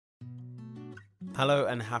Hello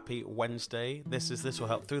and happy Wednesday. This is This Will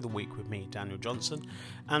Help Through the Week with me, Daniel Johnson.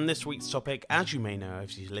 And this week's topic, as you may know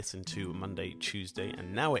if you listen to Monday, Tuesday,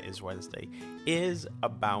 and now it is Wednesday, is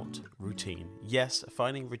about routine. Yes,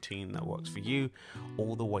 finding routine that works for you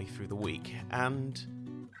all the way through the week and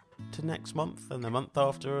to next month and the month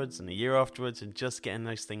afterwards and the year afterwards, and just getting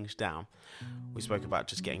those things down. We spoke about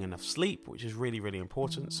just getting enough sleep, which is really, really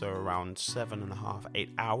important. So around 7.5, 8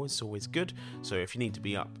 hours is always good. So if you need to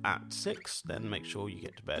be up at 6, then make sure you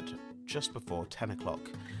get to bed just before 10 o'clock,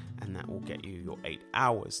 and that will get you your 8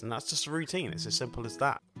 hours. And that's just a routine. It's as simple as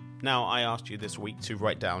that. Now, I asked you this week to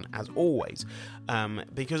write down, as always,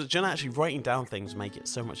 because actually writing down things make it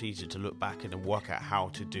so much easier to look back and work out how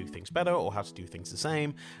to do things better or how to do things the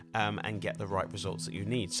same, and get the right results that you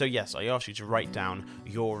need. So yes, I asked you to write down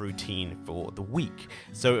your routine for the week.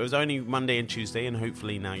 So it was only Monday and Tuesday, and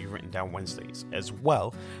hopefully now you've written down Wednesdays as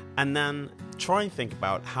well. And then try and think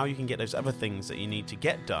about how you can get those other things that you need to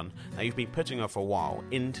get done that you've been putting off for a while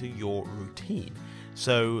into your routine.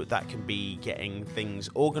 So that can be getting things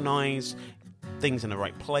organized, things in the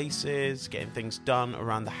right places, getting things done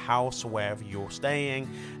around the house or wherever you're staying,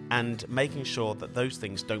 and making sure that those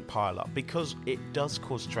things don't pile up, because it does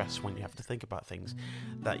cause stress when you have to think about things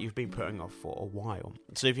that you've been putting off for a while.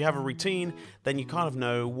 So if you have a routine, then you kind of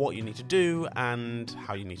know what you need to do and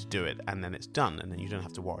how you need to do it, and then it's done, and then you don't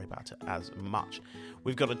have to worry about it as much.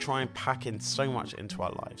 We've got to try and pack in so much into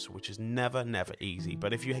our lives, which is never easy.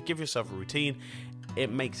 But if you give yourself a routine,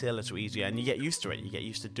 it makes it a little easier, and you get used to it. You get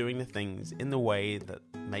used to doing the things in the way that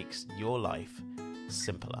makes your life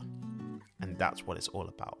simpler. And that's what it's all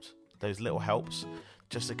about. Those little helps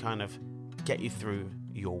just to kind of get you through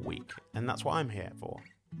your week. And that's what I'm here for.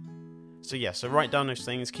 So write down those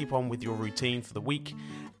things, keep on with your routine for the week,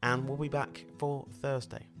 and we'll be back for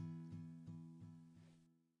Thursday.